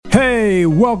Hey,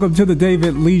 welcome to the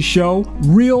David Lee Show.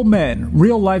 Real men,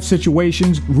 real life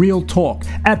situations, real talk.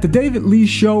 At the David Lee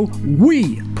Show,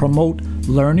 we promote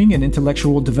learning and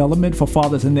intellectual development for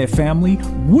fathers and their family.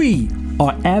 We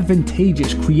are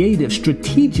advantageous, creative,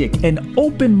 strategic, and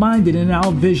open-minded in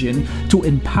our vision to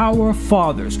empower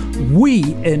fathers.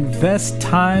 We invest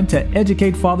time to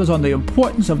educate fathers on the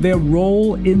importance of their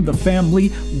role in the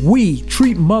family. We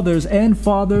treat mothers and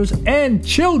fathers and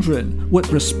children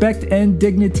with respect and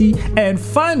dignity. And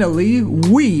finally,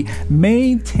 we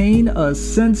maintain a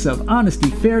sense of honesty,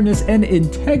 fairness, and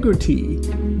integrity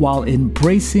while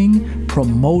embracing,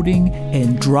 promoting,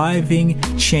 and driving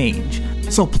change.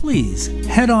 So please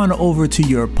head on over to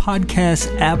your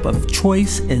podcast app of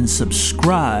choice and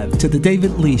subscribe to The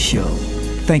David Lee Show.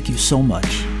 Thank you so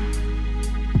much.